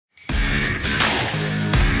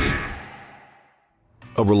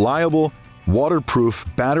A reliable, waterproof,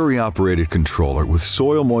 battery-operated controller with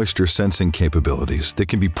soil moisture sensing capabilities that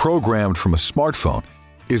can be programmed from a smartphone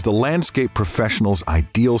is the landscape professional's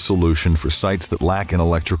ideal solution for sites that lack an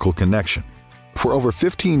electrical connection. For over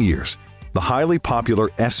 15 years, the highly popular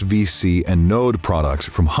SVC and Node products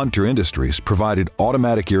from Hunter Industries provided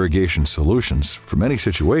automatic irrigation solutions for many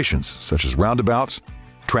situations such as roundabouts,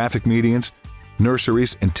 traffic medians,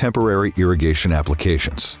 nurseries, and temporary irrigation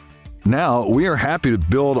applications. Now, we are happy to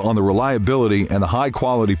build on the reliability and the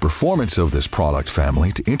high-quality performance of this product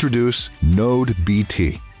family to introduce Node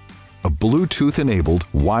BT, a Bluetooth-enabled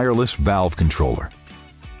wireless valve controller.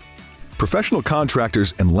 Professional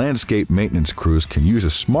contractors and landscape maintenance crews can use a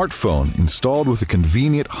smartphone installed with a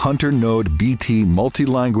convenient Hunter Node BT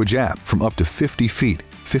multi-language app from up to 50 feet,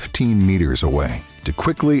 15 meters away, to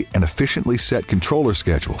quickly and efficiently set controller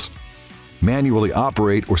schedules, manually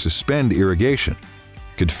operate or suspend irrigation,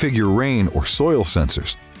 configure rain or soil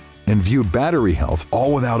sensors, and view battery health,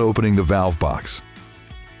 all without opening the valve box.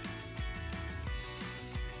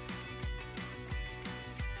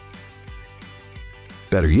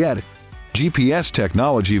 Better yet, GPS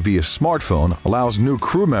technology via smartphone allows new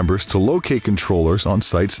crew members to locate controllers on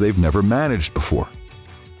sites they've never managed before.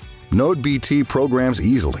 Node BT programs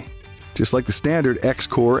easily, just like the standard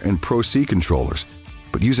X-Core and Pro C controllers,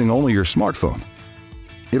 but using only your smartphone.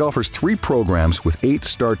 It offers 3 programs with 8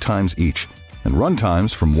 start times each and run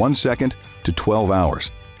times from 1 second to 12 hours,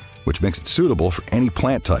 which makes it suitable for any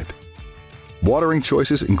plant type. Watering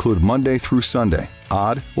choices include Monday through Sunday,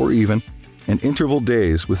 odd or even, and interval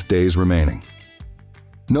days with days remaining.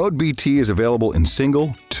 Node BT is available in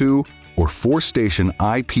single, 2, or 4-station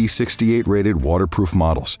IP68 rated waterproof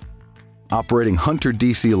models, operating Hunter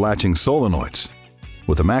DC latching solenoids,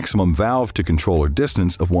 with a maximum valve to controller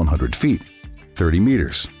distance of 100 feet, 30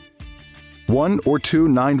 meters. 1 or 2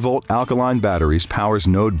 9-volt alkaline batteries powers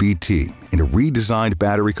Node BT in a redesigned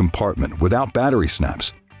battery compartment without battery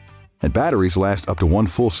snaps, and batteries last up to 1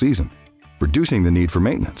 full season, reducing the need for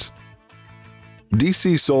maintenance.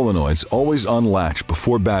 DC solenoids always unlatch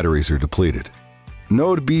before batteries are depleted.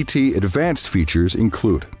 Node BT advanced features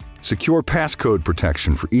include secure passcode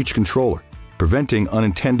protection for each controller, preventing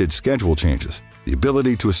unintended schedule changes, the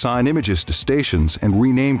ability to assign images to stations and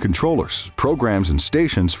rename controllers, programs, and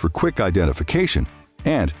stations for quick identification,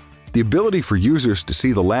 and the ability for users to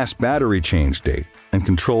see the last battery change date and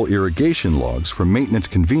control irrigation logs for maintenance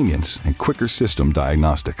convenience and quicker system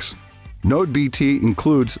diagnostics. Node BT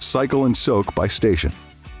includes cycle and soak by station,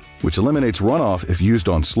 which eliminates runoff if used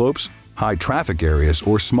on slopes, high traffic areas,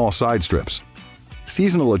 or small side strips.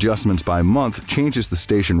 Seasonal adjustments by month changes the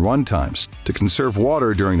station run times to conserve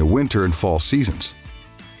water during the winter and fall seasons.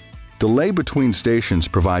 Delay between stations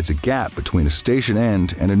provides a gap between a station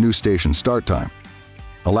end and a new station start time,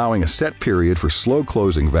 allowing a set period for slow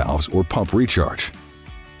closing valves or pump recharge.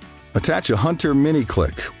 Attach a Hunter Mini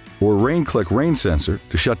Click or Rain Click rain sensor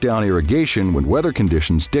to shut down irrigation when weather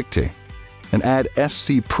conditions dictate, and add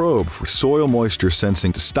SC probe for soil moisture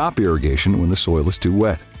sensing to stop irrigation when the soil is too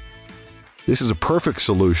wet. This is a perfect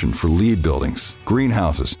solution for lead buildings,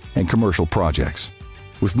 greenhouses, and commercial projects.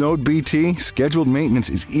 With Node BT, scheduled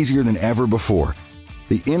maintenance is easier than ever before.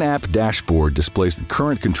 The in-app dashboard displays the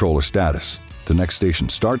current controller status, the next station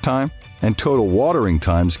start time, and total watering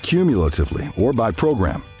times cumulatively or by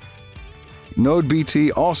program. Node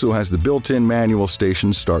BT also has the built-in manual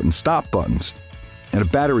station start and stop buttons and a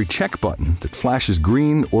battery check button that flashes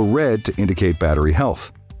green or red to indicate battery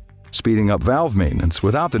health, speeding up valve maintenance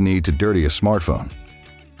without the need to dirty a smartphone.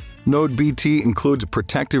 Node BT includes a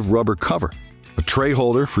protective rubber cover, a tray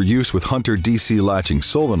holder for use with Hunter DC latching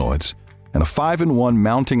solenoids, and a 5-in-1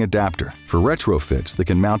 mounting adapter for retrofits that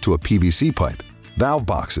can mount to a PVC pipe, valve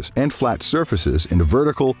boxes, and flat surfaces in a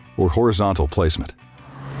vertical or horizontal placement.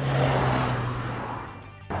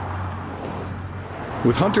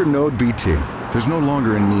 With Hunter Node BT, there's no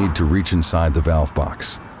longer a need to reach inside the valve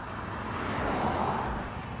box.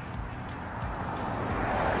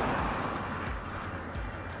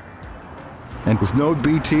 And with Node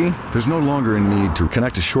BT, there's no longer a need to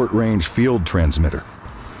connect a short-range field transmitter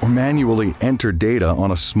or manually enter data on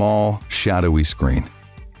a small, shadowy screen.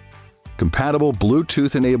 Compatible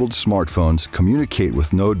Bluetooth-enabled smartphones communicate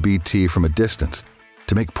with Node BT from a distance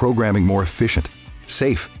to make programming more efficient,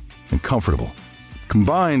 safe, and comfortable.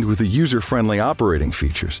 Combined with the user-friendly operating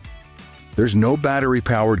features, there's no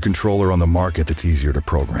battery-powered controller on the market that's easier to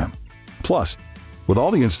program. Plus, with all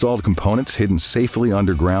the installed components hidden safely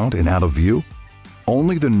underground and out of view,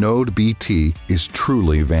 only the Node BT is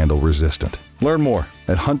truly vandal-resistant. Learn more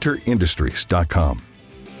at hunterindustries.com.